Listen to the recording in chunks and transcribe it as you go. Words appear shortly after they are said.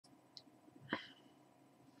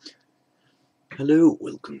Hello,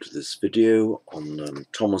 welcome to this video on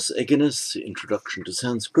Thomas Egenes, Introduction to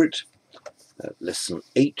Sanskrit, Lesson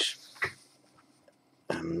 8.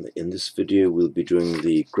 In this video we'll be doing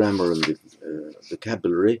the grammar and the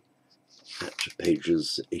vocabulary at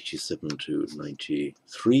pages 87 to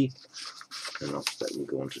 93, and after that we'll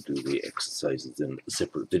go on to do the exercises in a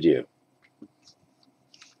separate video.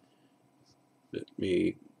 Let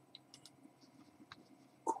me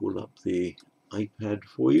call up the iPad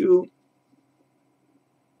for you.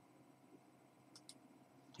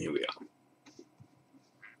 Here we are.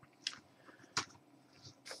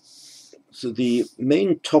 So the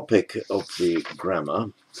main topic of the grammar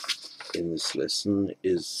in this lesson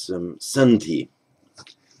is sandhi.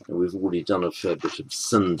 And we've already done a fair bit of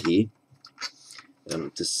sandhi.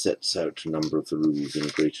 This sets out a number of the rules in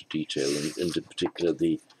greater detail, and in particular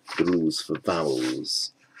the rules for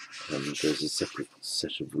vowels. There's a separate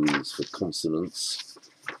set of rules for consonants,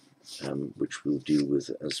 which we'll deal with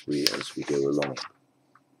as we go along.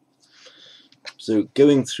 So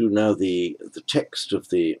going through now the text of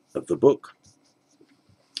the book,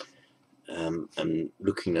 and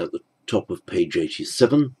looking at the top of page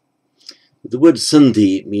 87, the word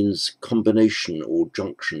sandhi means combination or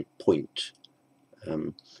junction point.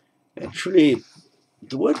 Actually,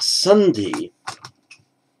 the word sandhi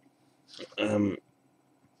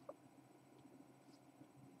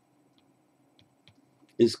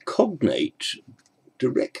is cognate,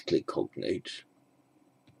 directly cognate,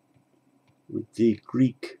 with the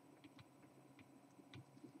Greek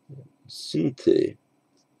synthe.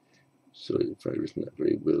 Sorry if I've written that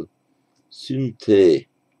very well. Synthe.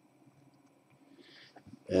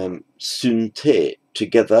 Synthe,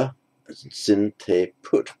 together, as in synthe,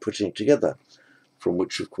 putting together, from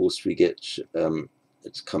which of course we get,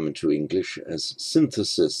 it's come into English as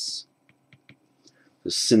synthesis.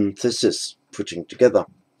 The synthesis, putting together.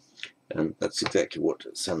 And that's exactly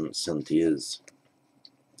what sandhi is.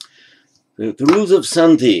 The rules of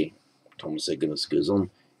sandhi, Thomas Egenes goes on,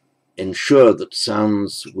 ensure that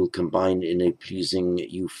sounds will combine in a pleasing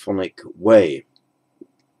euphonic way.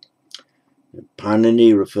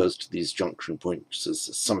 Paranini refers to these junction points as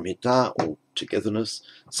samhita, or togetherness.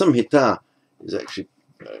 Samhita is actually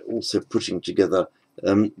also putting together.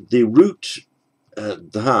 The root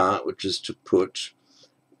dha, which is to put,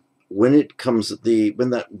 when it comes at when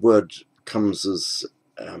that word comes as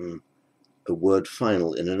a word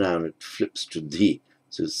final in a noun, it flips to di.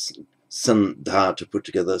 So sandha, to put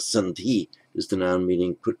together. Sandhi is the noun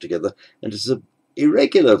meaning put together, and it's an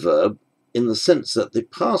irregular verb in the sense that the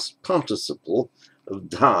past participle of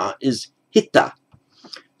dha is hita.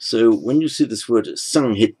 So when you see this word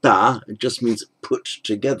sanghita, it just means put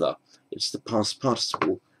together. It's the past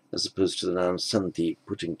participle as opposed to the noun sandhi,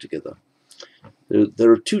 putting together.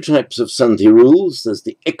 There are two types of sandhi rules. There's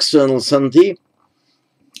the external sandhi,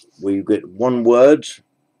 where you get one word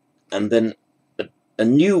and then a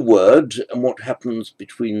new word, and what happens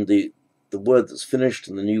between the word that's finished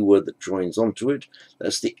and the new word that joins onto it.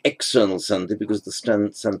 That's the external sandhi, because the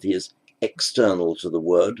sandhi is external to the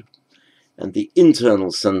word. And the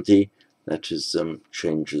internal sandhi, that is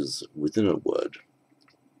changes within a word.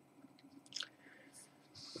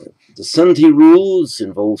 The sandhi rules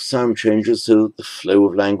involve sound changes so that the flow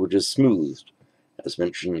of language is smoothed. As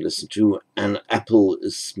mentioned, listen to, an apple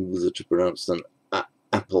is smoother to pronounce than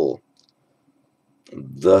apple.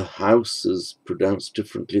 The house is pronounced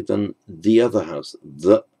differently than the other house.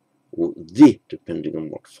 The or the, depending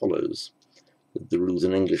on what follows. The rules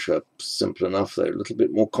in English are simple enough. They're a little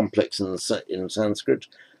bit more complex in Sanskrit,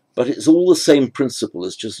 but it's all the same principle.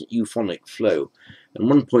 It's just euphonic flow. And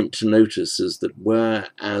one point to notice is that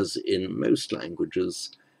whereas in most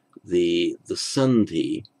languages the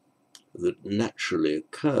sandhi that naturally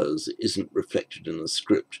occurs isn't reflected in the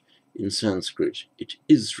script, in Sanskrit it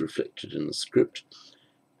is reflected in the script,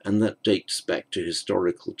 and that dates back to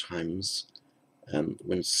historical times,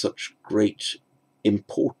 when such great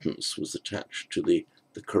importance was attached to the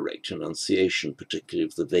correct enunciation, particularly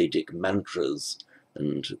of the Vedic mantras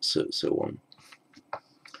and so on.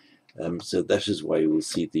 So that is why you will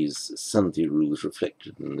see these sandhi rules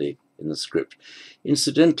reflected in the script.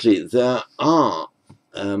 Incidentally, there are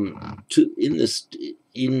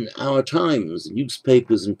in our times,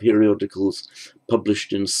 newspapers and periodicals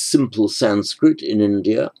published in simple Sanskrit in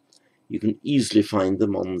India. You can easily find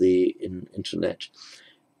them on the internet.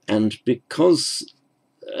 And because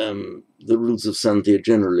the rules of sandhi are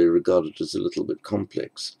generally regarded as a little bit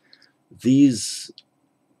complex, these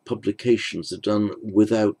publications are done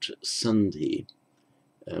without sandhi.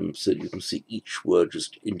 So you can see each word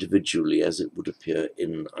just individually as it would appear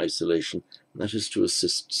in isolation. And that is to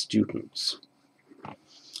assist students.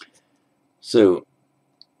 So,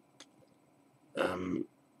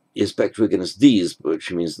 yes, back to Egenes, these,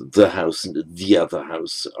 which means the house and the other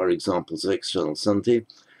house, are examples of external Sandhi.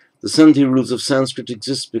 The Sandhi rules of Sanskrit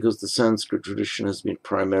exist because the Sanskrit tradition has been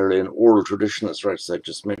primarily an oral tradition, that's right, as I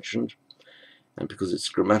just mentioned, and because its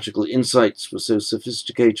grammatical insights were so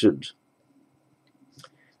sophisticated.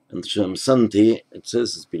 And the term Sandhi, it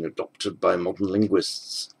says, has been adopted by modern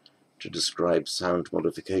linguists to describe sound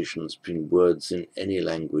modifications between words in any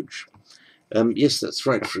language. Yes, that's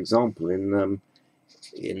right. For example,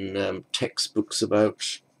 in textbooks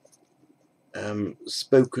about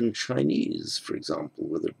spoken Chinese, for example,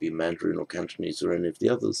 whether it be Mandarin or Cantonese or any of the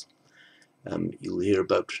others, you'll hear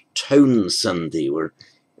about tone Sandhi, where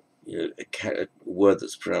a word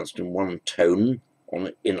that's pronounced in one tone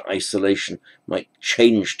in isolation might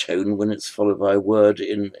change tone when it's followed by a word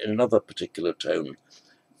in another particular tone.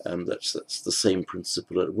 That's the same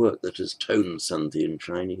principle at work. That is tone Sandhi in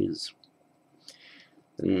Chinese.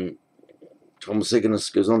 And Thomas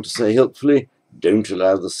Egenes goes on to say, helpfully, don't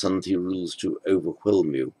allow the Sandhi rules to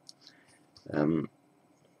overwhelm you.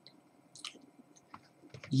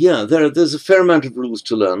 Yeah, there's a fair amount of rules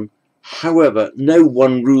to learn. However, no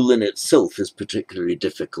one rule in itself is particularly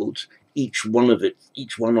difficult. Each one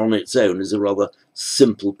on its own is a rather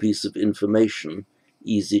simple piece of information,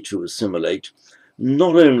 easy to assimilate.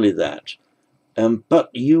 Not only that,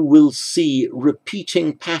 but you will see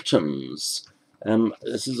repeating patterns.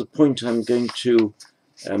 This is a point I'm going to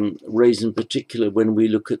raise in particular when we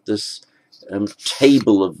look at this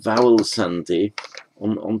table of vowel Sandhi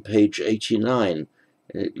on page 89.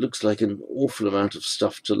 It looks like an awful amount of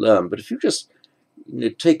stuff to learn, but if you just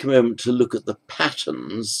take a moment to look at the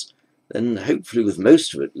patterns, then hopefully with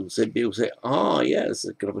most of it you'll be able to say, ah, yes,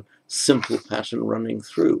 a kind of a simple pattern running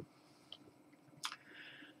through.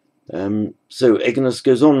 So Egenes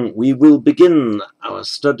goes on, we will begin our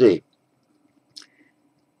study.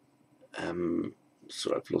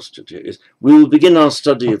 Sorry, I've lost it here. We will begin our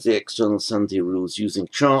study of the external Sandhi rules using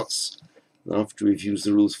charts. After we've used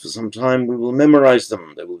the rules for some time, we will memorize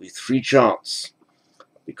them. There will be 3 charts,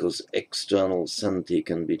 because external Sandhi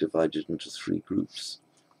can be divided into 3 groups.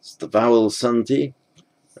 It's the vowel Sandhi,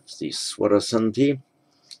 that's the Swara Sandhi,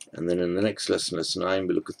 and then in the next lesson, lesson 9,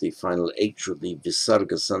 we look at the final H of the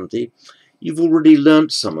Visarga Sandhi. You've already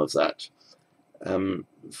learnt some of that.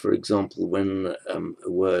 For example, when a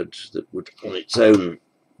word that would on its own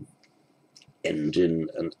end in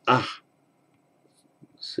an ah,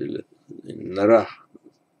 so in Narah,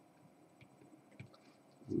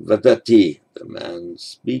 Vadati, the man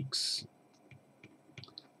speaks.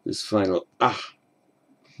 This final ah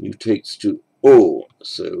mutates to o.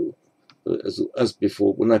 So, as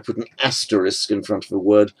before, when I put an asterisk in front of a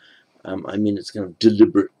word, I mean it's kind of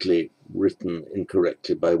deliberately written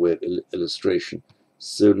incorrectly by way of illustration.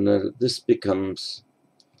 So this becomes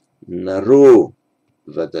Naro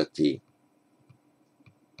Vadati.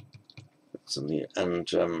 Something,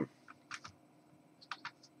 and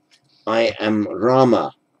I am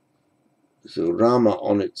Rama. So Rama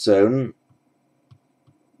on its own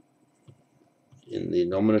in the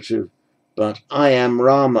nominative, but I am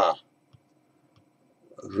Rama.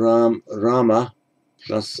 Rama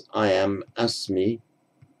plus I am Asmi,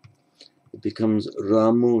 it becomes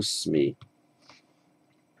Ramusmi.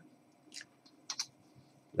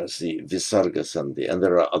 That's the Visarga Sandhi, and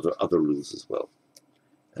there are other rules as well.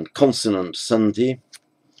 And consonant Sandhi,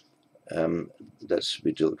 that should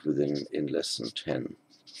be dealt with in lesson 10.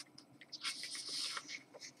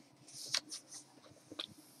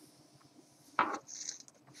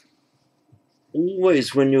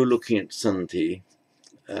 Always when you're looking at Sandhi,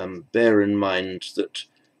 bear in mind that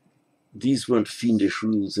these weren't fiendish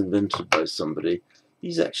rules invented by somebody.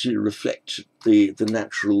 These actually reflect the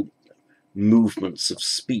natural movements of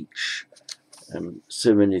speech.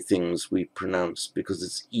 So many things we pronounce because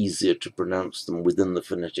it's easier to pronounce them within the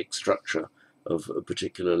phonetic structure of a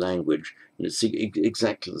particular language. And it's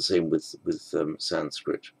exactly the same with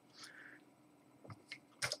Sanskrit.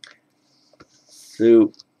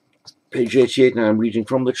 So page 88, now I'm reading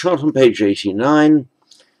from the chart on page 89,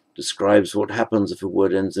 describes what happens if a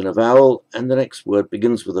word ends in a vowel and the next word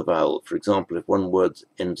begins with a vowel. For example, if one word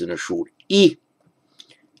ends in a short I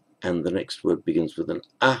and the next word begins with an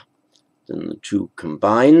A, then the 2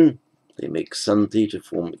 combine, they make Sandhi to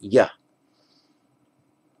form Ya.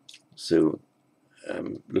 So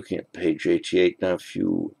looking at page 88 now, a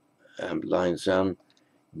few lines down,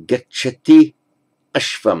 Gachati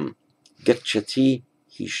Ashvam. Gachati,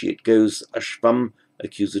 he, she, it goes, Ashvam,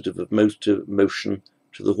 accusative of motion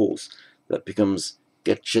to the horse. That becomes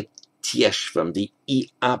Gachati Ashvam. The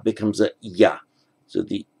I-A becomes a Ya. So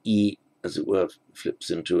the I as it were, flips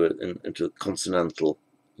into a consonantal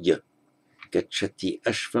y. Gachati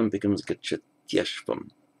ashvam becomes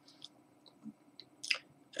gachatyashvam.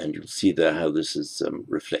 And you'll see there how this is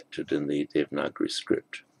reflected in the Devanagari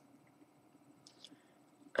script.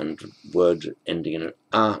 And word ending in an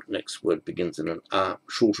a, next word begins in an a,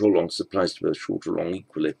 short or long, applies to both short or long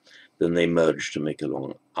equally. Then they merge to make a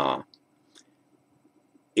long a.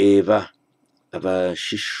 Eva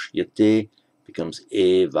avashishyate becomes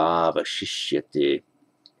eva avashishyate.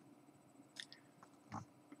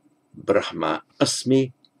 Brahma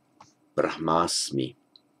asmi, brahmasmi.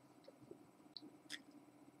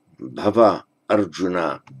 Bhava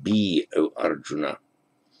Arjuna, be, O Arjuna.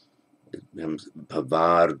 It becomes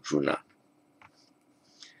Bhavarjuna.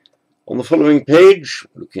 On the following page,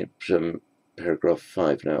 looking at paragraph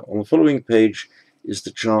 5 now, on the following page is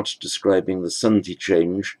the chart describing the sandhi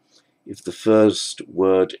change if the first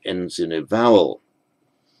word ends in a vowel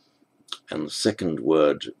and the second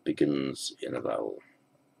word begins in a vowel.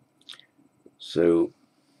 So,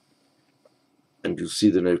 and you'll see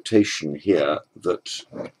the notation here that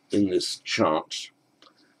in this chart,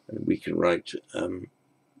 and we can write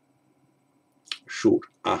short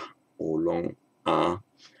a or long a.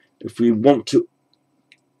 If we want to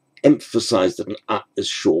emphasize that an a is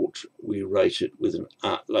short, we write it with an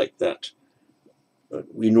a like that.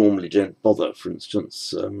 But we normally don't bother. For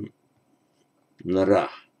instance, nara,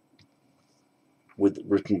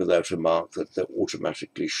 written without a mark, that they're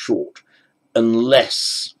automatically short,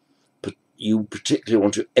 unless you particularly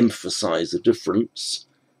want to emphasize a difference.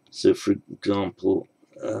 So, for example,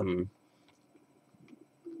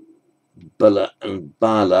 bala and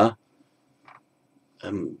bala,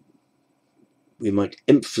 we might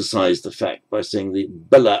emphasize the fact by saying the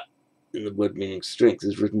bala in the word meaning strength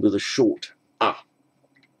is written with a short a.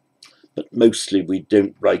 But mostly we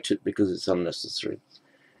don't write it because it's unnecessary.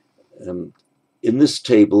 In this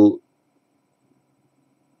table,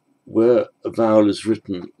 where a vowel is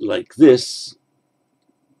written like this,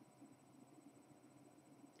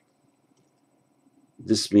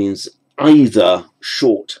 this means either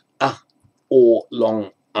short a or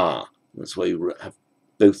long a. That's why you have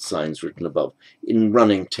both signs written above. In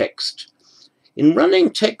running text,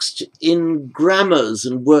 in grammars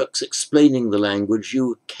and works explaining the language,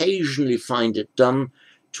 you occasionally find it done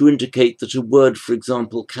to indicate that a word, for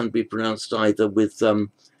example, can be pronounced either with a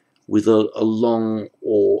long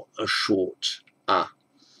or a short a.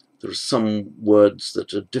 There are some words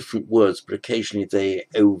that are different words, but occasionally they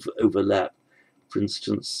overlap. For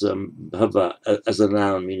instance, bhava as a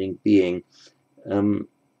noun meaning being.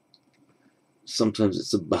 Sometimes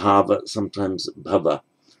it's a bhava, sometimes bhava.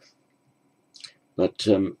 But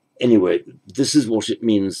anyway, this is what it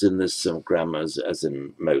means in this grammar, as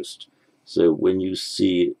in most. So when you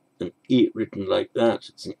see an e written like that,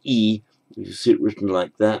 it's an e. If you see it written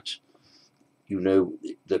like that, you know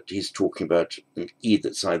that he's talking about an e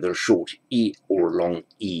that's either a short e or a long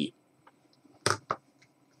e.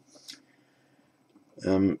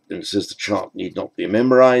 And it says the chart need not be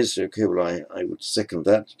memorized. Okay, well, I would second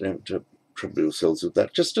that. Don't trouble yourselves with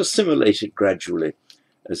that. Just assimilate it gradually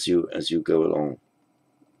as you go along.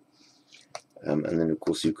 And then, of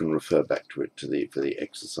course, you can refer back to it for the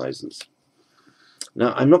exercises.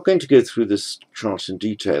 Now, I'm not going to go through this chart in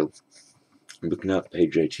detail. I'm looking at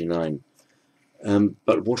page 89.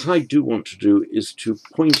 But what I do want to do is to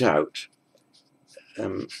point out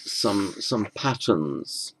some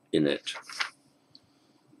patterns in it.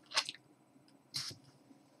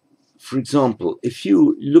 For example, if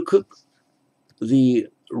you look at the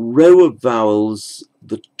row of vowels,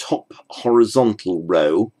 the top horizontal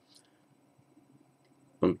row,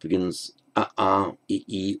 one begins a, e,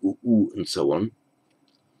 u, and so on.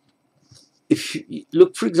 If you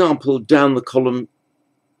look, for example, down the column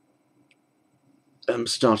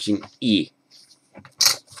starting e,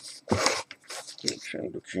 which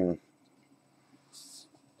I'm looking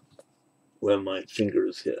where my finger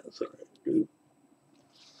is here, sorry.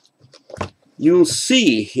 You'll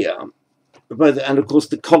see here, and of course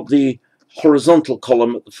the horizontal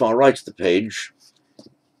column at the far right of the page,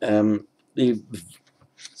 the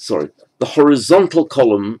horizontal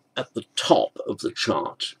column at the top of the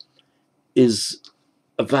chart is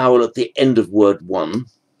a vowel at the end of word 1,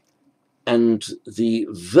 and the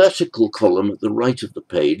vertical column at the right of the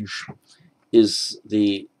page is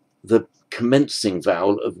the commencing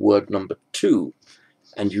vowel of word number 2.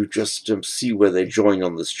 And you just see where they join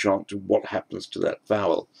on this chart and what happens to that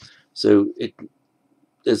vowel. So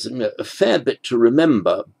there's a fair bit to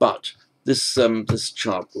remember, but this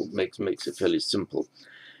chart makes it fairly simple.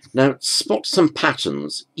 Now, spot some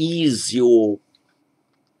patterns. Ease your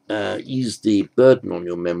ease the burden on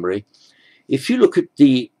your memory. If you look at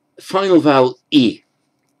the final vowel E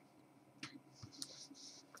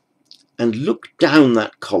and look down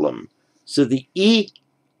that column, so the E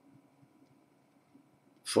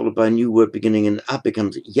followed by a new word beginning in A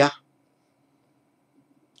becomes ya.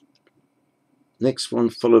 Next one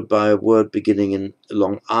followed by a word beginning in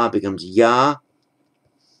long A becomes ya.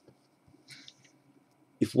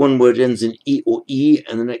 If one word ends in E or E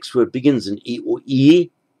and the next word begins in E or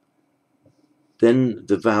E, then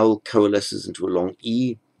the vowel coalesces into a long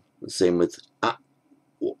E. The same with A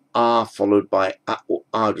or A followed by A or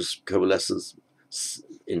A just coalesces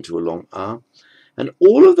into a long A. And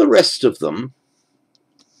all of the rest of them,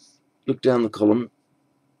 look down the column,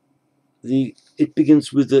 it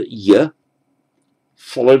begins with a Y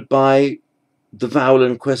followed by the vowel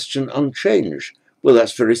in question unchanged. Well,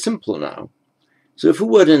 that's very simple now. So if a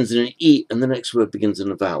word ends in an E and the next word begins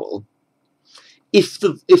in a vowel, if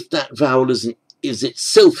that vowel is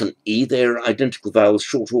itself an E, they're identical vowels,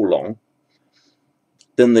 short or long,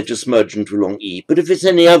 then they just merge into a long E. But if it's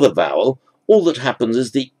any other vowel, all that happens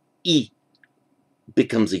is the E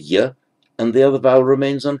becomes a Y and the other vowel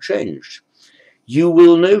remains unchanged. You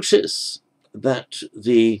will notice that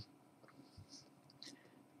the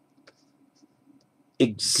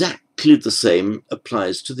exactly the same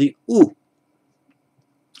applies to the U.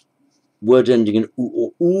 Word ending in U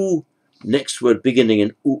or U, next word beginning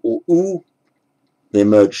in U or U, they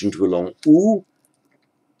merge into a long U,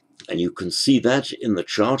 and you can see that in the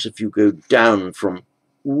chart if you go down from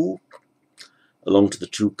U along to the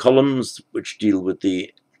two columns which deal with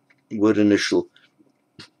the word initial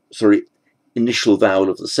vowel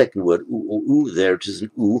of the second word, U or U, there it is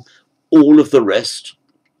an U. All of the rest,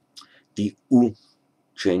 the U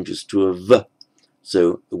changes to a V.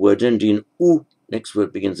 So the word ending in U, next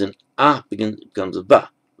word begins in A, becomes a Va,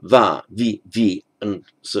 Va, Vi, and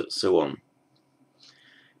so on.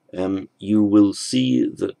 You will see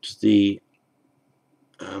that the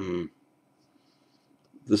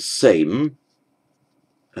same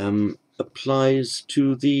applies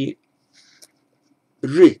to the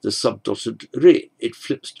ri, the subdotted ri. It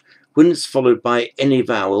flips when it's followed by any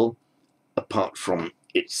vowel apart from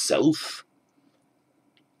itself.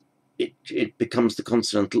 It becomes the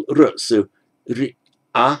consonantal r. So ri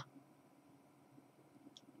a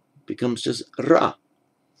becomes just ra.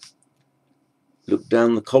 Look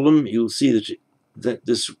down the column, you'll see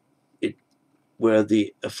that where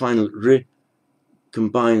the final ri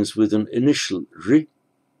combines with an initial ri,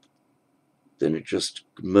 then it just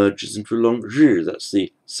merges into a long r. That's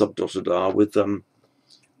the subdotted r with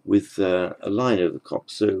a line over the top.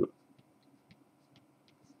 So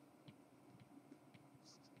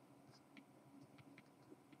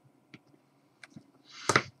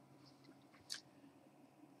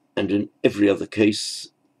and in every other case,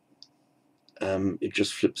 it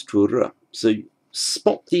just flips to a r. So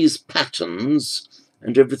spot these patterns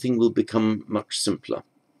and everything will become much simpler.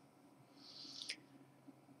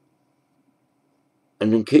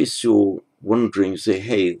 And in case you're wondering, say,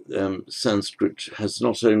 hey, Sanskrit has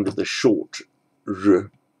not only the short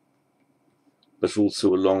r, but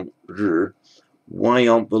also a long r. Why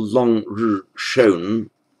aren't the long r shown?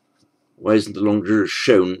 Why isn't the long r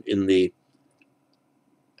shown in the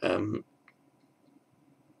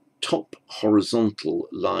top horizontal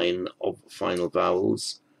line of final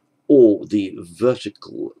vowels or the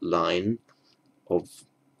vertical line of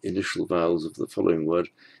initial vowels of the following word?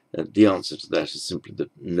 The answer to that is simply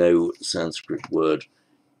that no Sanskrit word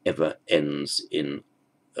ever ends in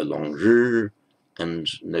a long r, and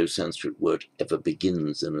no Sanskrit word ever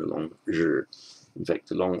begins in a long r. In fact,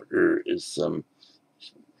 the long r is,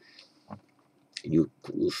 you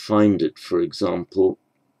will find it, for example,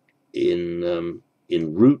 in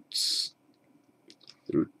roots,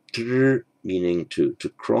 meaning to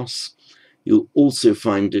cross. You'll also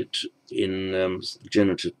find it in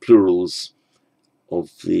genitive plurals of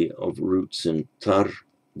roots in tar,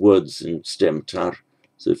 words in stem tar.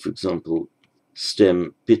 So, for example,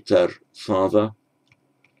 stem pitar, father,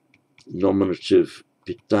 nominative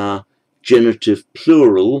pita, genitive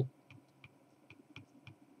plural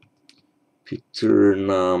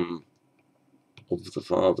piternam, of the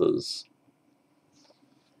fathers.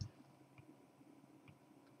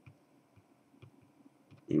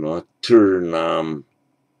 Maternam,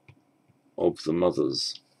 of the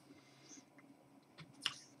mothers.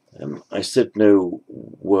 I said no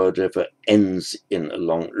word ever ends in a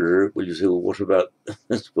long r. Will you say, well, what about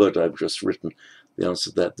this word I've just written? The answer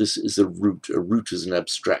to that, this is a root. A root is an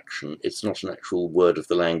abstraction. It's not an actual word of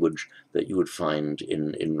the language that you would find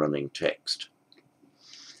in running text.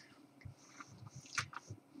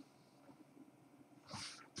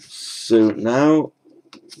 So now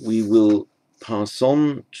we will pass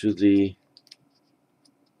on to the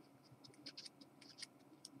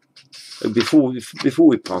before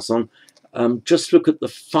we pass on, just look at the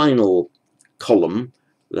final column.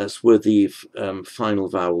 That's where the final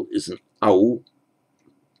vowel is an ow,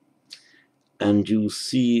 and you'll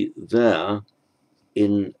see there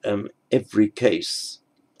in every case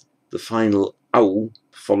the final ow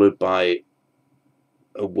followed by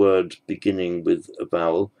a word beginning with a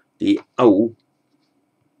vowel. The ow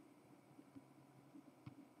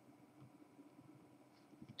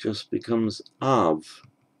just becomes av.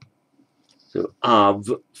 So av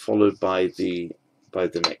followed by the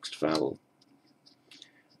next vowel.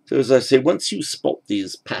 So as I say, once you spot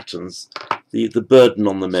these patterns, the burden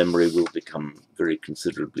on the memory will become very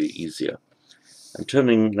considerably easier. I'm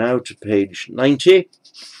turning now to page 90.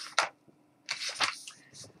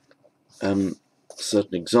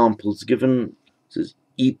 Certain examples given. It says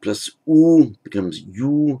I plus U becomes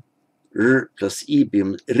U, R plus I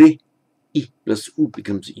becomes R, I plus U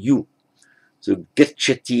becomes U. So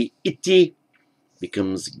gaccheti iti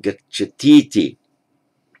becomes gacchetiti.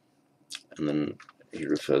 And then he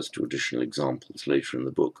refers to additional examples later in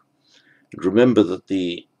the book. And remember that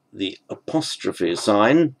the apostrophe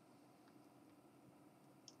sign,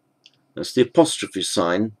 that's the apostrophe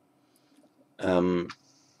sign,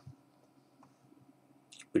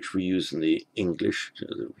 which we use in the English,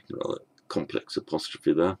 rather complex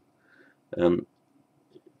apostrophe there.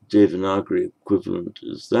 Devanagari equivalent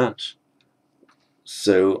is that.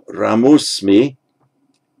 So Ramosmi,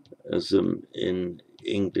 as in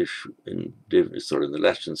English, in the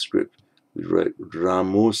Latin script, we write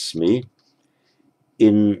Ramosmi.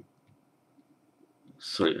 In,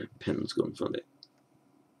 sorry, my pen's gone funny.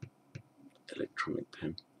 Electronic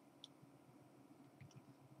pen.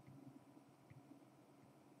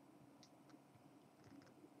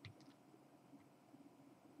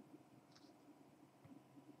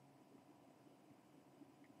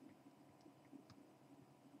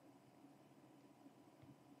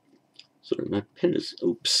 Sorry, my pen is,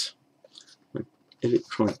 oops. My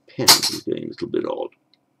electronic pen is going a little bit odd.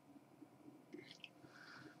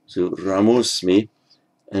 So Ramosmi,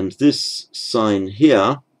 and this sign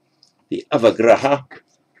here, the avagraha,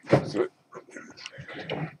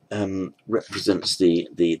 represents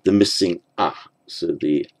the missing a. So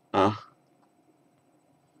the a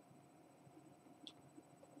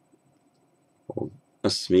of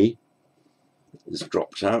asmi is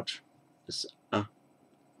dropped out, this a,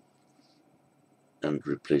 and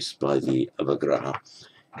replaced by the avagraha.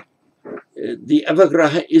 The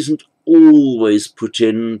avagraha isn't always put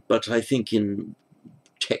in, but I think in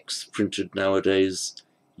texts printed nowadays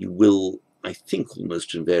you will, I think,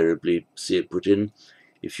 almost invariably see it put in.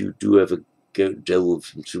 If you do ever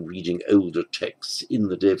delve into reading older texts in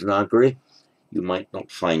the Devanagari, you might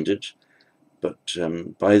not find it, but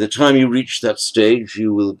by the time you reach that stage,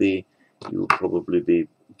 you'll probably be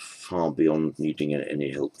far beyond needing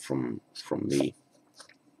any help from me.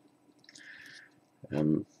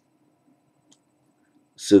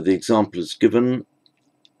 So the example is given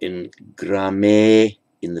in grame,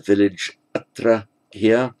 in the village. Atra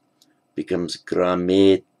here becomes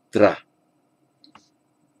grametra.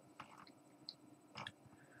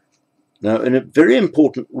 Now, in a very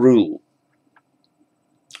important rule,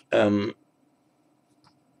 once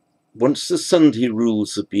the Sandhi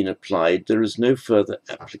rules have been applied, there is no further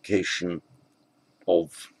application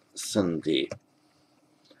of Sandhi.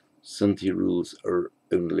 Sandhi rules are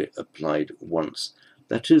only applied once.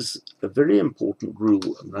 That is a very important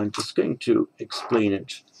rule, and I'm just going to explain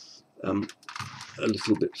it a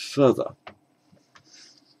little bit further.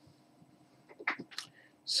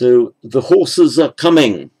 So the horses are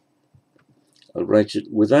coming. I'll write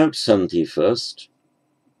it without Sandhi first.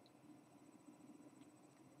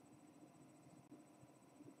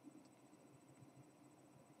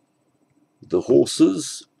 The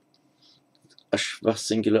horses, ashva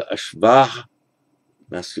singular, ashvah,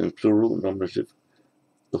 masculine plural, nominative.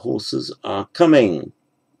 The horses are coming.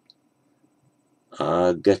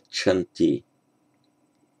 Agachanti.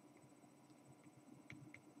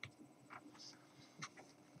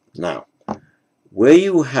 Now, where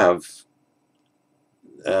you have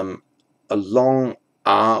a long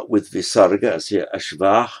a with visarga, as here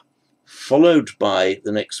ashvah, followed by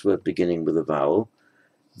the next word beginning with a vowel,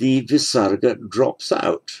 the visarga drops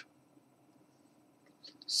out.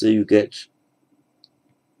 So you get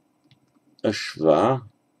ashva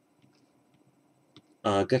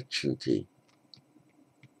agachanti.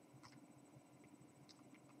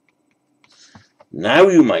 Now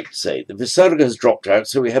you might say the visarga has dropped out,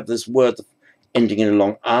 so we have this word ending in a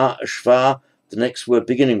long a, ashva. the next word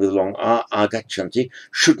beginning with a long R, agachanti,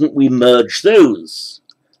 shouldn't we merge those?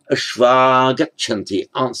 Ashva agachanti.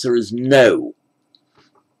 Answer is no.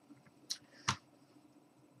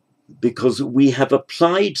 Because we have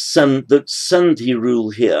applied that sandhi rule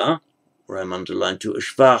here, where I'm underlined to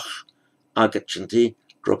ashvah agachanti,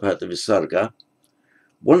 drop out the visarga.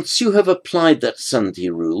 Once you have applied that sandhi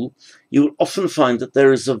rule, you'll often find that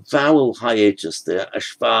there is a vowel hiatus there,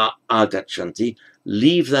 ashva agachanti.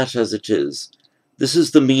 Leave that as it is. This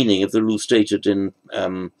is the meaning of the rule stated in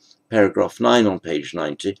paragraph 9 on page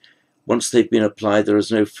 90. Once they've been applied, there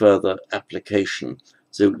is no further application.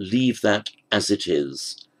 So leave that as it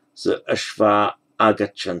is. So ashva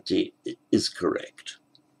agachanti is correct.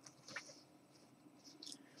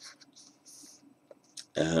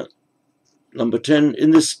 Number 10,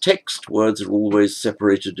 in this text, words are always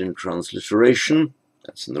separated in transliteration.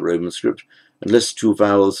 That's in the Roman script, unless two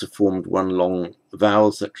vowels have formed one long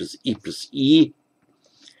vowel, such as E plus E.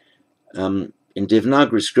 In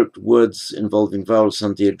Devanagari script, words involving vowel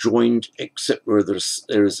sandhi are joined, except where there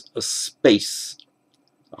is a space,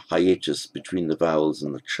 a hiatus between the vowels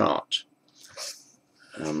in the chart.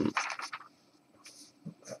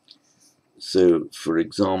 So, for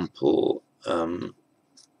example,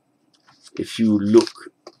 if you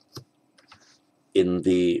look in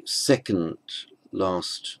the second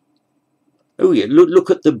last, look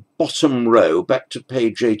at the bottom row, back to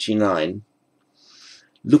page 89.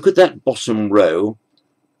 Look at that bottom row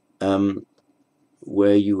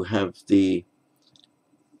where you have the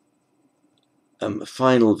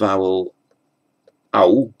final vowel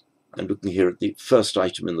au. I'm looking here at the first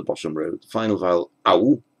item in the bottom row, the final vowel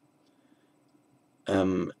au,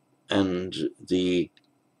 and the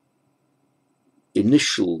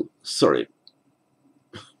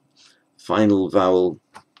final vowel,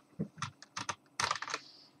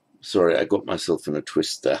 sorry, I got myself in a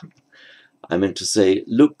twist there. I meant to say,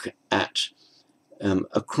 look at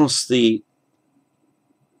across the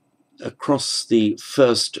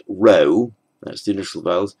first row, that's the initial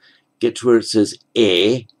vowels, get to where it says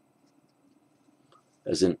e,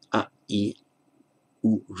 as in a, e,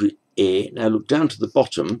 u, ri, e. Now look down to the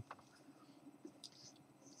bottom.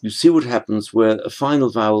 You see what happens where a final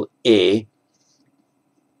vowel e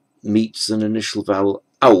meets an initial vowel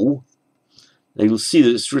au. Now you'll see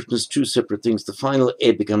that it's written as two separate things. The final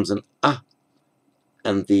e becomes an a,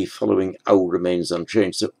 and the following au remains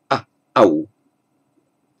unchanged. So a, au.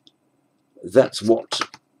 That's what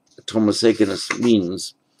Thomas Egenes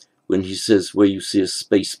means when he says where you see a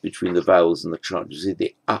space between the vowels in the chart. You see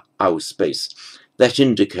the a, au space. That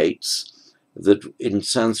indicates that in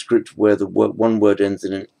Sanskrit, where the one word ends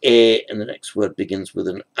in an e and the next word begins with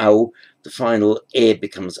an au, the final e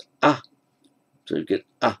becomes a. So you get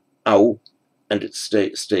a, au, and it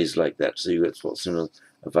stays like that. So you get what's known as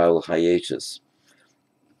a vowel hiatus.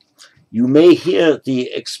 You may hear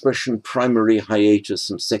the expression primary hiatus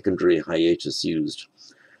and secondary hiatus used.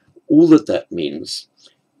 All that means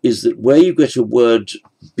is that where you get a word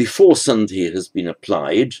before sandhi has been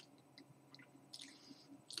applied,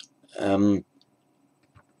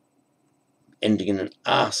 ending in an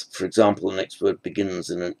a, for example, the next word begins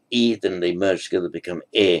in an e, then they merge together, become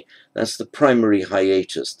e. That's the primary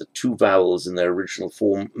hiatus. The two vowels in their original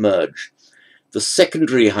form merge. The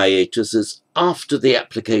secondary hiatus is after the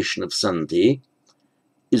application of sandhi.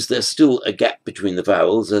 Is there still a gap between the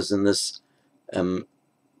vowels, as in this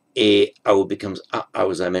e, au becomes a, au,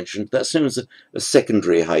 as I mentioned? That's known as a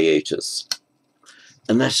secondary hiatus.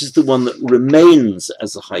 And that is the one that remains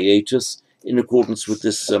as a hiatus in accordance with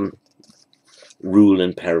this rule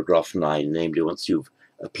in paragraph 9, namely once you've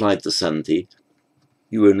applied the sandhi,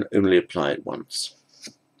 you only apply it once.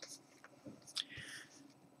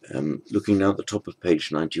 Looking now at the top of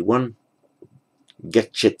page 91,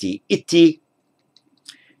 gacchati iti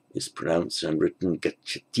is pronounced and written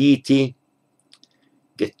gachatiti.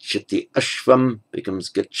 Gacchati ashvam becomes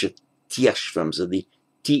gacchati ashvam, so the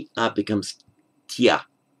tia becomes tia,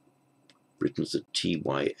 written as a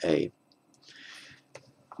tya.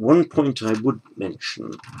 One point I would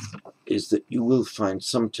mention is that you will find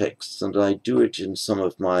some texts, and I do it in some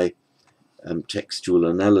of my textual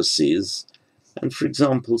analyses, and for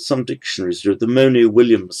example some dictionaries do it. The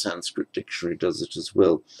Moni-Williams Sanskrit dictionary does it as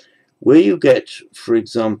well, where you get, for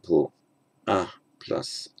example, a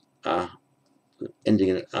plus a, ending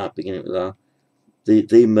in an a, beginning with a,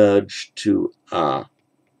 they merge to a,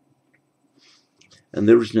 and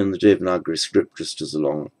they're written in the Devanagari script just as a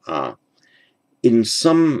long a. In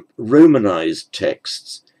some Romanized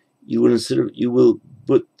texts, you will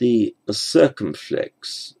put a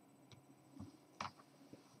circumflex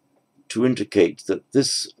to indicate that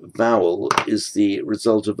this vowel is the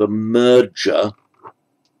result of a merger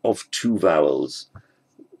of two vowels.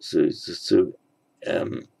 So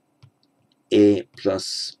A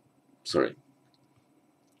plus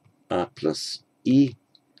E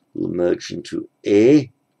will merge into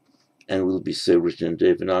A, and will be so written in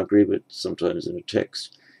Devanagari, but sometimes in a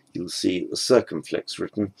text you'll see a circumflex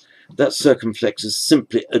written. That circumflex is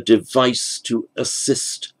simply a device to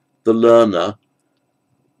assist the learner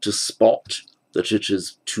to spot that it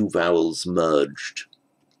is two vowels merged.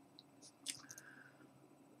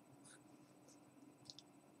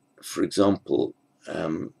 For example,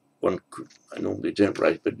 one could, I normally don't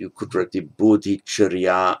write, but you could write the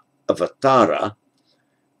Bodhicharya Avatara,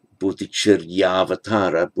 Bodhicharya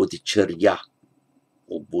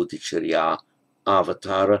or Bodhicharya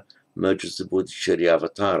Avatara merges the Bodhicharya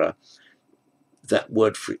Avatara. That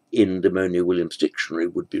word for in Demonia-Williams dictionary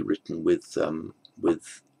would be written with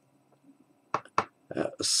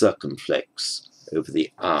a circumflex over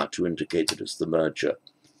the R to indicate that it's the merger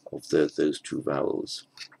of those two vowels.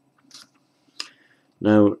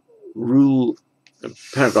 Now,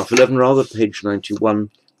 paragraph 11, rather, page 91,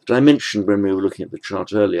 that I mentioned when we were looking at the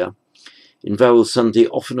chart earlier. In vowel sandhi,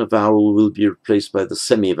 often a vowel will be replaced by the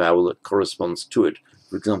semi-vowel that corresponds to it.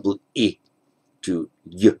 For example, I to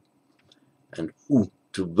Y and U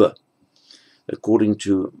to B. According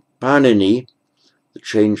to Panini, the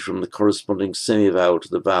change from the corresponding semi-vowel to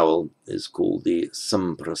the vowel is called the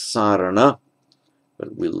samprasarana,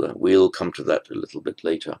 but we'll come to that a little bit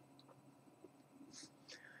later.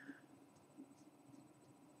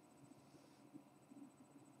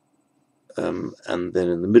 And then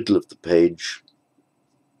in the middle of the page,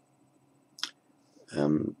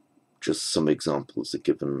 just some examples are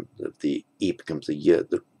given. The E becomes a Y,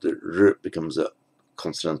 the R becomes a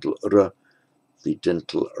consonantal R, the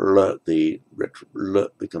dental L, the L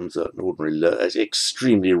becomes an ordinary L. It's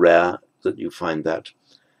extremely rare that you find that.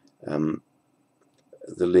 The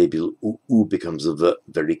labial U becomes a V,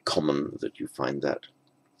 very common that you find that.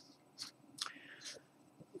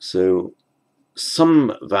 So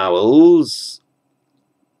some vowels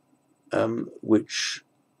which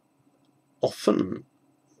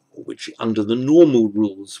under the normal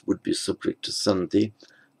rules would be subject to sandhi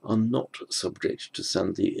are not subject to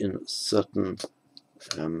sandhi in certain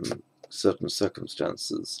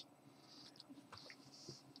circumstances.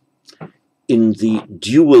 In the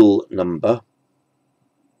dual number,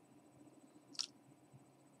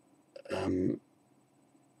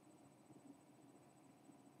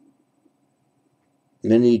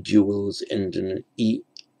 many duals end in an E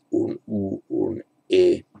or an U or an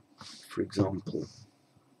A. For example,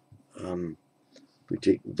 we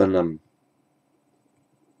take vanam,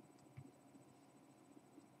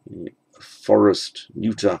 forest,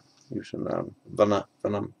 neuter noun,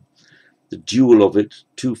 vanam. The dual of it,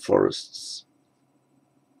 two forests,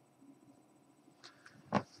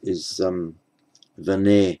 is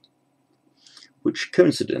vane, which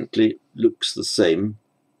coincidentally looks the same.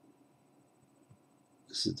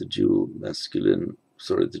 This is the dual masculine,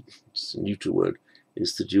 sorry, it's a neuter word,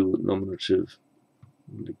 is the dual nominative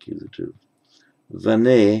and accusative.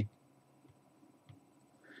 Vane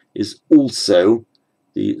is also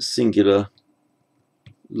the singular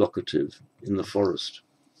locative in the forest.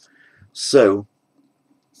 So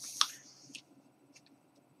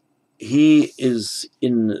he is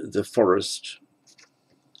in the forest.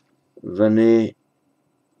 Vane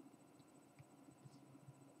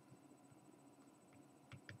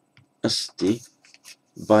asti.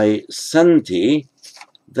 By sandhi,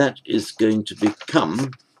 that is going to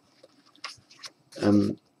become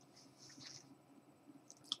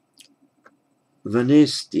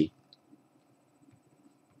vanesti.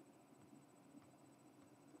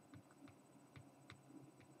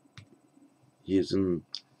 He is in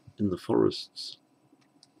the forests.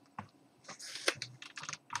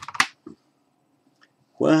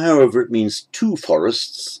 Where, however, it means two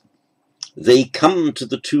forests, they come to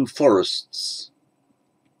the two forests.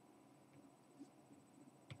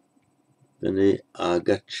 Vane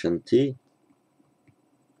agachanti.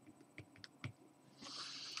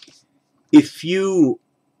 If you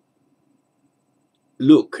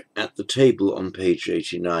look at the table on page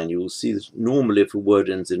 89, you will see that normally if a word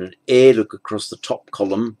ends in an A, look across the top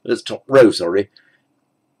column, top row, sorry,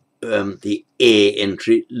 the A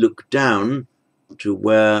entry, look down to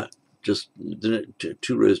where, just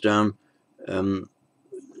two rows down, you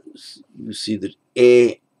see that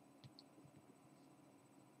A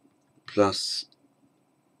plus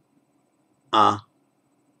A,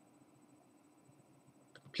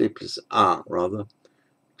 plus A rather,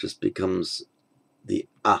 just becomes the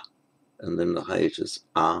A, and then the hiatus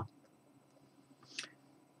A.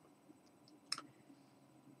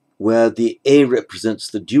 where the A represents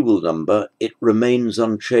the dual number, it remains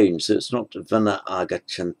unchanged. So it's not vana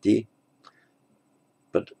agachanti,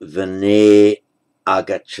 but vane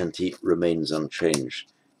agachanti remains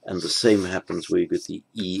unchanged. And the same happens where you get the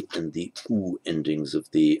E and the U endings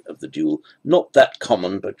of the dual. Not that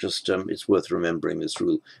common, but just it's worth remembering this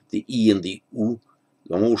rule. The E and the U,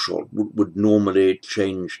 long or short, would normally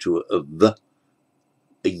change to a V,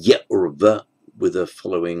 a Y or a V with a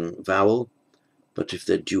following vowel. But if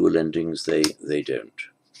they're dual endings, they don't.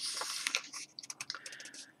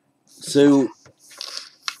 So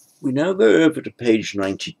we now go over to page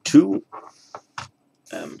 92.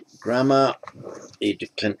 Grammar, a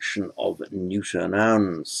declension of neuter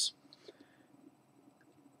nouns.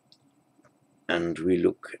 And we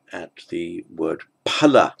look at the word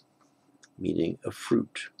phala, meaning a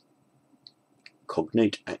fruit.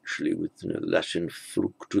 Cognate actually with Latin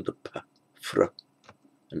fructu, the pa, fra,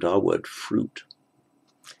 and our word fruit.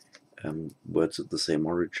 Words of the same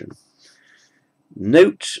origin.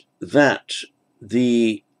 Note that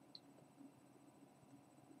these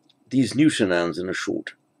neuter nouns in a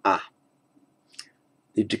short a,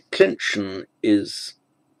 the declension is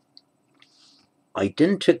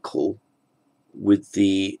identical with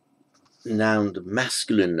the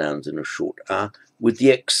masculine nouns in a short a, with the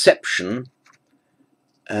exception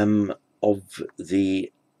of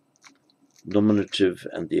the nominative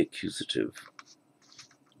and the accusative.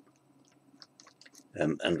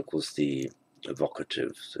 And of course the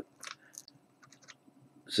vocative.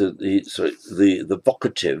 So the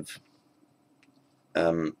vocative,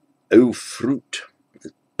 O fruit,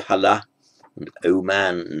 pala, and O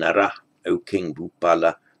man, nara, O king,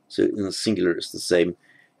 bhupala. So in the singular it's the same.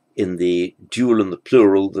 In the dual and the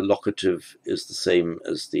plural, the locative is the same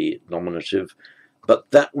as the nominative, but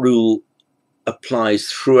that rule applies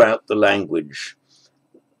throughout the language.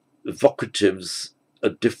 Vocatives are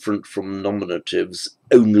different from nominatives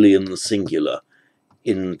only in the singular.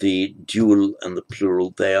 In the dual and the plural,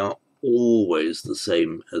 they are always the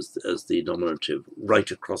same as the nominative, right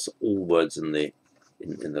across all words in the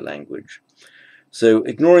language. So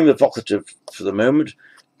ignoring the vocative for the moment,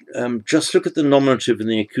 just look at the nominative and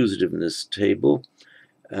the accusative in this table.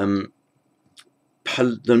 The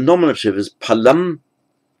nominative is palam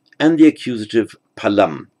and the accusative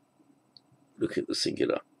palam. Look at the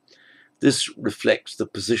singular. This reflects the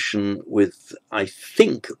position with, I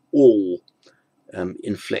think, all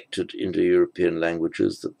inflected Indo-European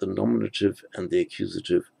languages, that the nominative and the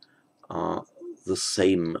accusative are the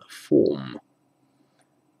same form.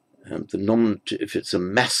 The nominative, if it's a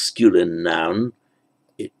masculine noun,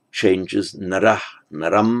 it changes narah,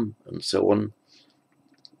 naram, and so on.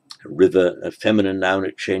 A river, a feminine noun,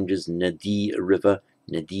 it changes nadi, a river,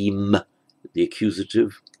 nadim, the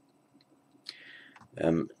accusative.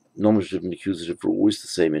 Nominative and accusative are always the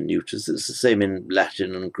same in neuters. It's the same in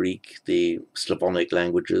Latin and Greek, the Slavonic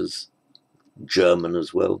languages, German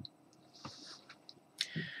as well.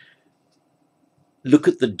 Look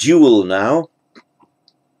at the dual now.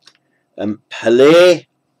 Palais,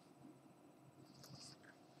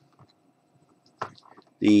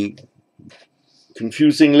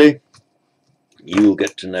 confusingly, you'll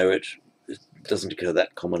get to know it, it doesn't occur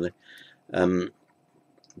that commonly,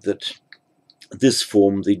 that this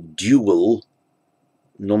form, the dual,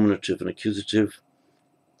 nominative and accusative,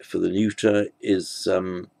 for the neuter is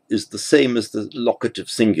the same as the locative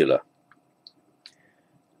singular.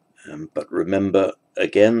 But remember,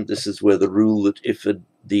 again, this is where the rule that if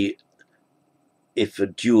a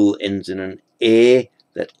dual ends in an a,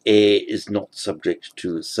 that a is not subject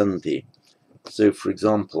to sandhi. So, for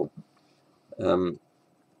example,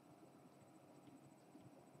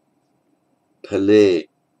 palais,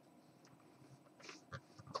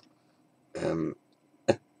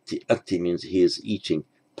 atti means he is eating.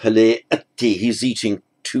 Palais atti, he's eating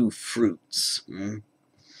two fruits.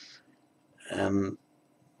 To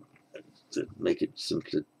make it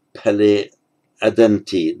simpler, palais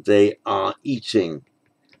adanti, they are eating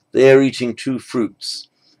two fruits.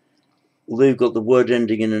 Although you've got the word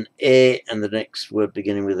ending in an a and the next word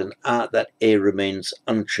beginning with an a, that a remains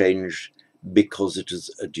unchanged because it is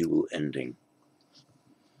a dual ending.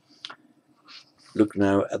 Look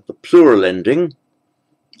now at the plural ending.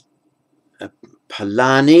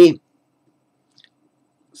 Palani,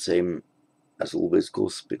 same as always, of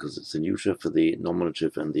course, because it's a neuter for the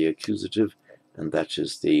nominative and the accusative, and that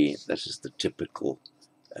is the typical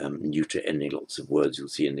neuter ending. Lots of words you'll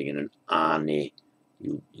see ending in an ani.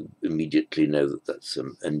 You immediately know that that's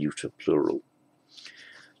a neuter plural.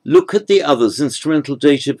 Look at the others: instrumental,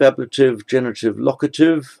 dative, ablative, genitive,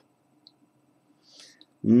 locative.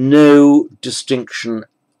 No distinction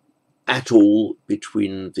at all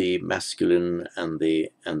between the masculine and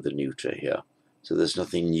the neuter here. So there's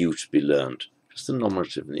nothing new to be learned, just the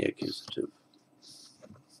nominative and the accusative.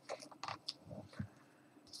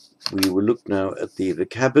 We will look now at the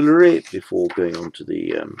vocabulary before going on to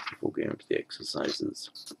the exercises.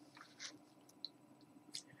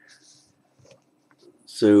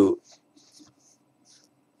 So,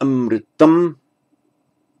 amritam,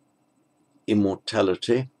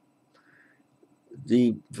 immortality.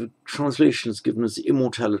 The translation is given as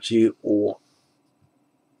immortality or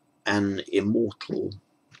an immortal.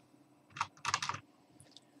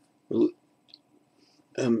 Well,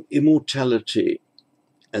 immortality,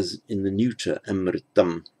 as in the neuter,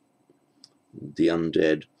 amritam, the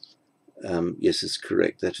undead, yes, is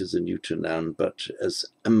correct. That is a neuter noun, but as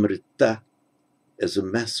amrita, as a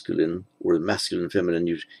masculine or a masculine feminine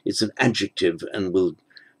neuter, it's an adjective and will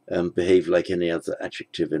behave like any other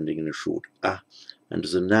adjective ending in a short a. And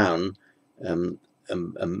as a noun,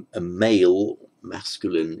 a male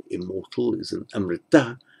masculine immortal is an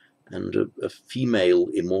amrita, and a female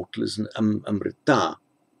immortal is an amrita.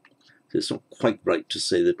 So it's not quite right to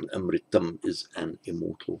say that an amritam is an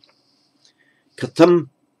immortal. Katham,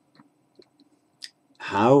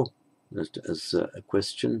 how, as a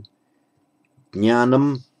question.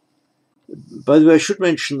 Jnanam. By the way, I should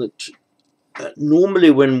mention that normally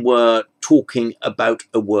when we're talking about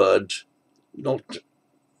a word, not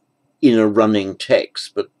in a running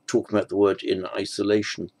text, but talking about the word in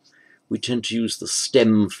isolation, we tend to use the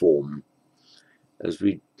stem form as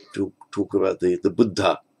we talk about the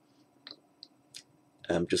Buddha.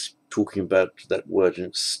 Just talking about that word in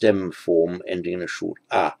its stem form ending in a short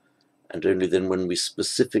a, and only then when we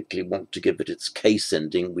specifically want to give it its case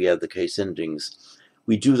ending, we add the case endings.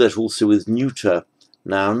 We do that also with neuter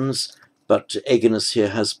nouns, but Egenes here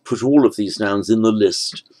has put all of these nouns in the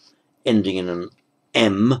list ending in an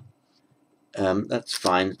M. That's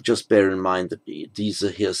fine. Just bear in mind that these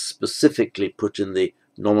are here specifically put in the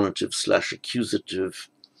nominative / accusative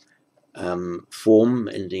form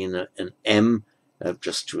ending in an M,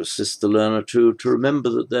 just to assist the learner to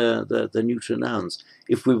remember that they're neuter nouns.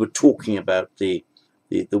 If we were talking about the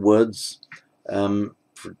words,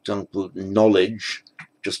 for example, knowledge,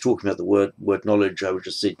 just talking about the word knowledge, I would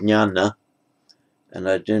just say jnana, and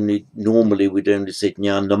normally we'd only say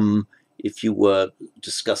jnanam if you were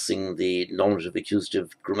discussing the nominative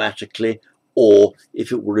accusative grammatically, or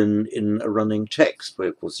if it were in a running text, where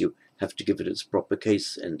of course you have to give it its proper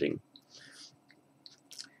case ending.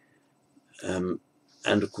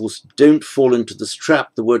 And of course, don't fall into this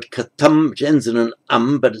trap. The word katam, which ends in an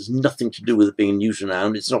but it's nothing to do with it being a neuter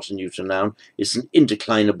noun. It's not a neuter noun. It's an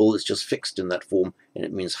indeclinable. It's just fixed in that form, and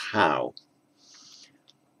it means how.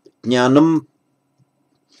 Jnanam,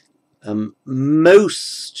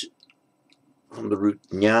 most, on the root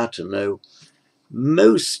jna, to know,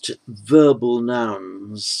 most verbal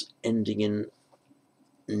nouns ending in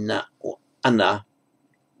na or ana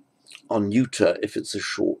are neuter if it's a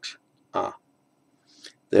short a.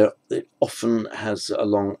 It often has a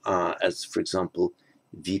long a, as for example,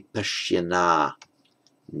 vipashyana,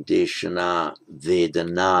 deshana,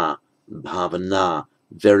 vedana, bhavana,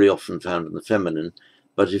 very often found in the feminine.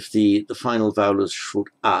 But if the final vowel is short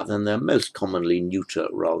a, then they're most commonly neuter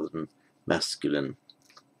rather than masculine.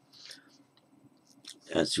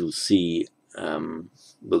 As you'll see,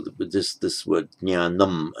 with this word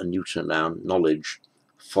jnanam, a neuter noun, knowledge,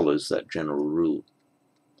 follows that general rule.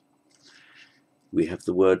 We have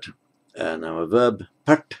the word, now a verb,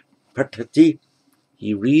 patati,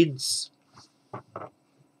 he reads.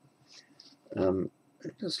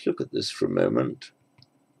 Let's look at this for a moment.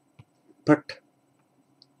 Patati.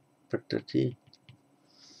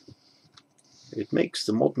 It makes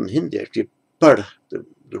the modern Hindi actually par, the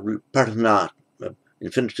root parna,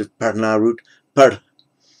 infinitive parna root, par,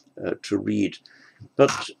 to read.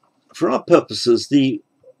 But for our purposes, the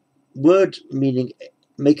word meaning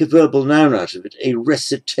make a verbal noun out of it, a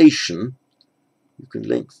recitation, you can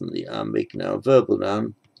lengthen the make now a verbal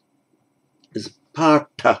noun, is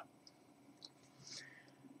parta.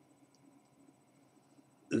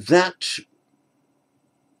 That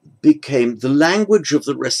became the language of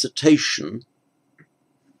the recitation,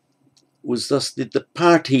 was thus the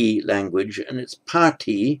party language, and it's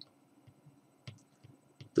party,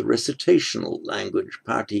 the recitational language,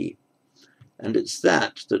 party, and it's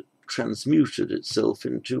that transmuted itself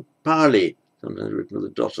into Pali, sometimes written with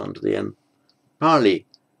a dot under the N, Pali.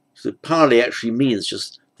 So Pali actually means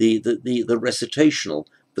just the recitational,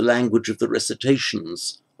 the language of the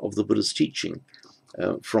recitations of the Buddha's teaching,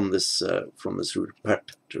 from this root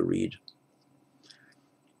pat, to read.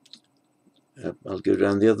 I'll go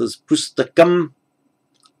down the others. Pustakam,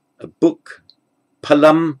 a book,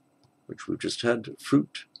 palam, which we've just had,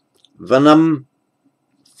 fruit, vanam,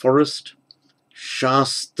 forest,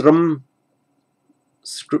 shastram,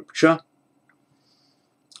 scripture.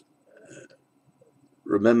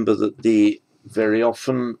 Remember that very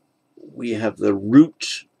often we have the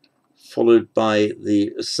root followed by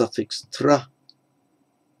the suffix tra.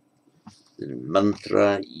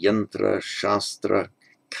 Mantra, yantra, shastra,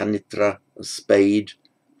 kanitra, a spade,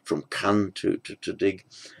 from kan to dig.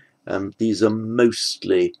 These are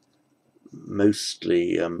mostly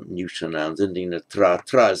neuter nouns, ending in a tra.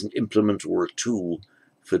 Tra is an implement or a tool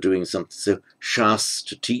for doing something. So shas,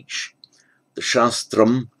 to teach. The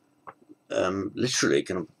shastram, literally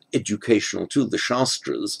kind of educational tool. The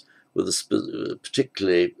shastras were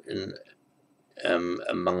particularly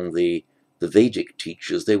among the Vedic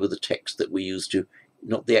teachers. They were the texts that we used to,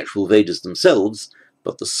 not the actual Vedas themselves,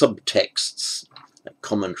 but the subtexts, like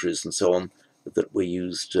commentaries and so on, that were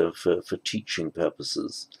used for teaching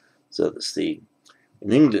purposes. So that's in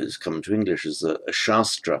English, come to English as a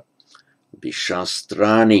shastra, it would be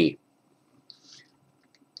shastrani.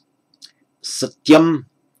 Satyam,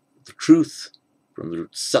 the truth, from the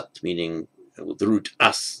root sat, meaning the root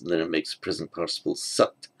as, and then it makes a present participle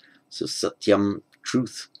sat. So satyam,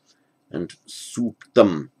 truth, and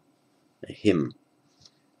suktam, a hymn.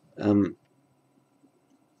 I'll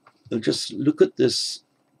just look at this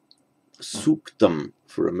suktam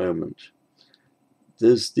for a moment.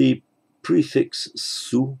 There's the prefix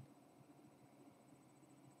su,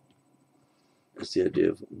 that's the idea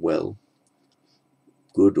of well,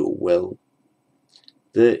 good or well.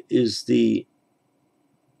 There is the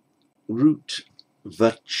root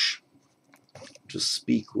vach, to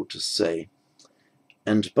speak or to say.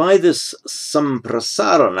 And by this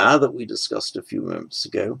samprasarana that we discussed a few moments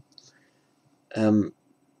ago,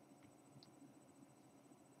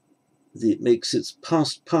 it makes its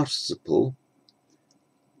past participle,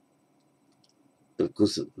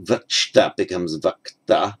 because vachta becomes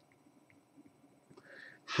vakta.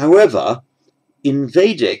 However, in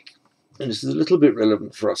Vedic, and this is a little bit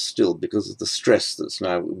relevant for us still because of the stress that's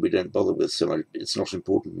now we don't bother with so much, it's not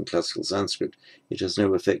important in classical Sanskrit, it has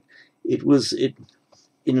no effect.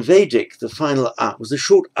 In Vedic, the final a was a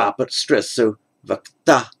short a but stressed, so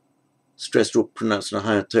vakta, stressed or pronounced in a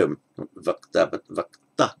higher tone, not vakta but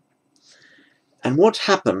vakta. And what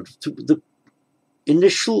happened to the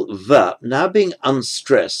initial va, now being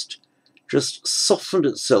unstressed, just softened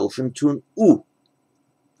itself into an u.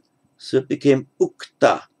 So it became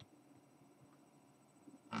ukta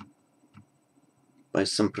by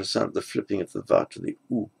samprasarana, the flipping of the va to the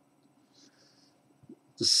u.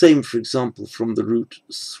 The same, for example, from the root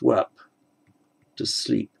swap, to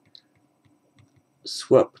sleep.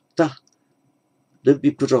 Swapta. Don't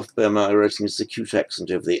be put off by my writing this acute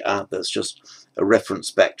accent over the a. That's just a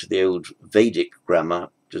reference back to the old Vedic grammar,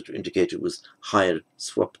 just to indicate it was higher.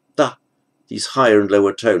 Swapta. These higher and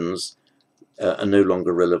lower tones are no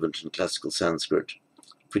longer relevant in classical Sanskrit.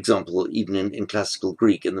 For example, even in classical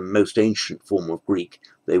Greek, in the most ancient form of Greek,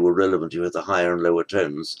 they were relevant. You had the higher and lower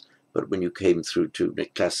tones. But when you came through to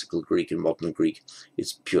classical Greek and modern Greek,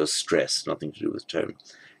 it's pure stress, nothing to do with tone.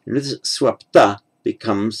 And this swapta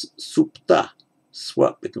becomes supta.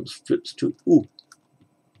 Swap flips to u.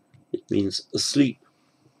 It means asleep.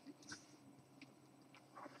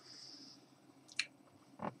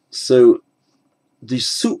 So the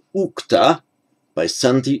su-ukta by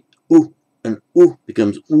sandhi u, and u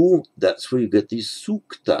becomes u. That's where you get the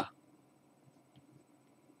sukta,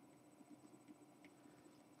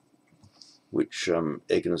 which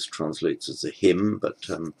Egenes translates as a hymn, but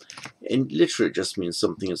in literature it just means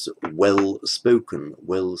something as well spoken,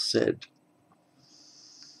 well said.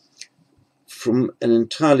 From an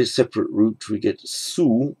entirely separate root we get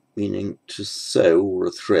su, meaning to sew or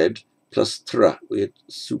a thread, plus tra, we get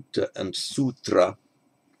sukta and sutra,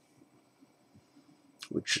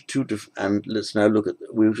 which are two different, and let's now look at,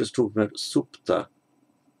 we were just talking about supta.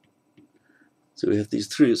 So we have these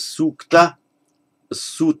three, sukta,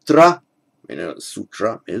 sutra, we know what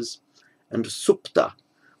sutra is, and supta.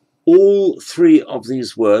 All three of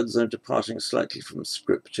these words, I'm departing slightly from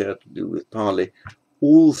script here to do with Pali,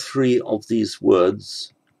 all three of these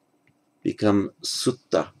words become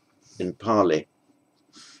sutta in Pali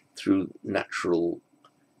through natural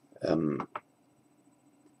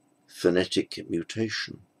phonetic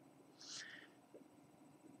mutation.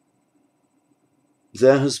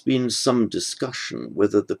 There has been some discussion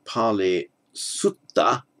whether the Pali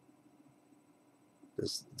sutta,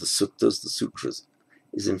 the suttas, the sutras,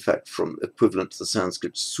 is in fact from equivalent to the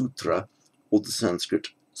Sanskrit sutra or the Sanskrit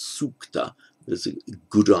sukta. There's a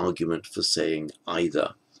good argument for saying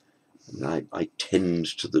either. And I tend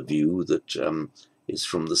to the view that it's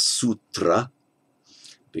from the sutra,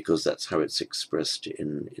 because that's how it's expressed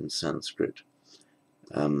in Sanskrit.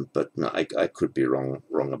 But no, I could be wrong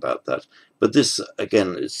about that. But this,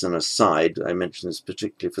 again, is an aside. I mention this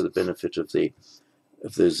particularly for the benefit of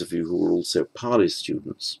those of you who are also Pali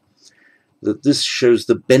students, that this shows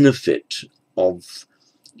the benefit of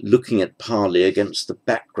looking at Pali against the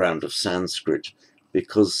background of Sanskrit,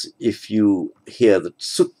 because if you hear that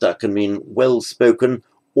sutta can mean well-spoken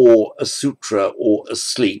or a sutra or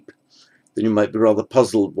asleep, then you might be rather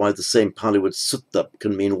puzzled why the same Pali word sutta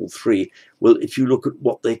can mean all three. Well, if you look at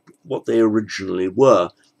what they originally were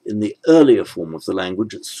in the earlier form of the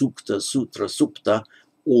language, sukta, sutra, supta,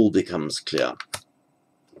 all becomes clear.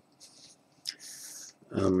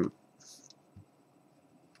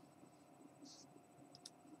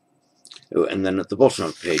 And then at the bottom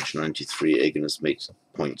of page 93, Egenes makes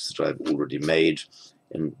points that I've already made,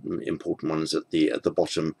 and important ones at the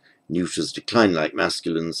bottom. Neuters decline like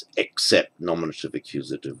masculines, except nominative,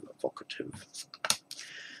 accusative, vocative.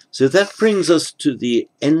 So that brings us to the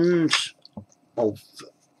end of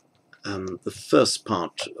the first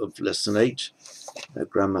part of Lesson 8,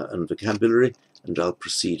 Grammar and Vocabulary, and I'll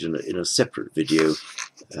proceed in a separate video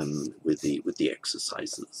with the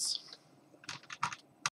exercises.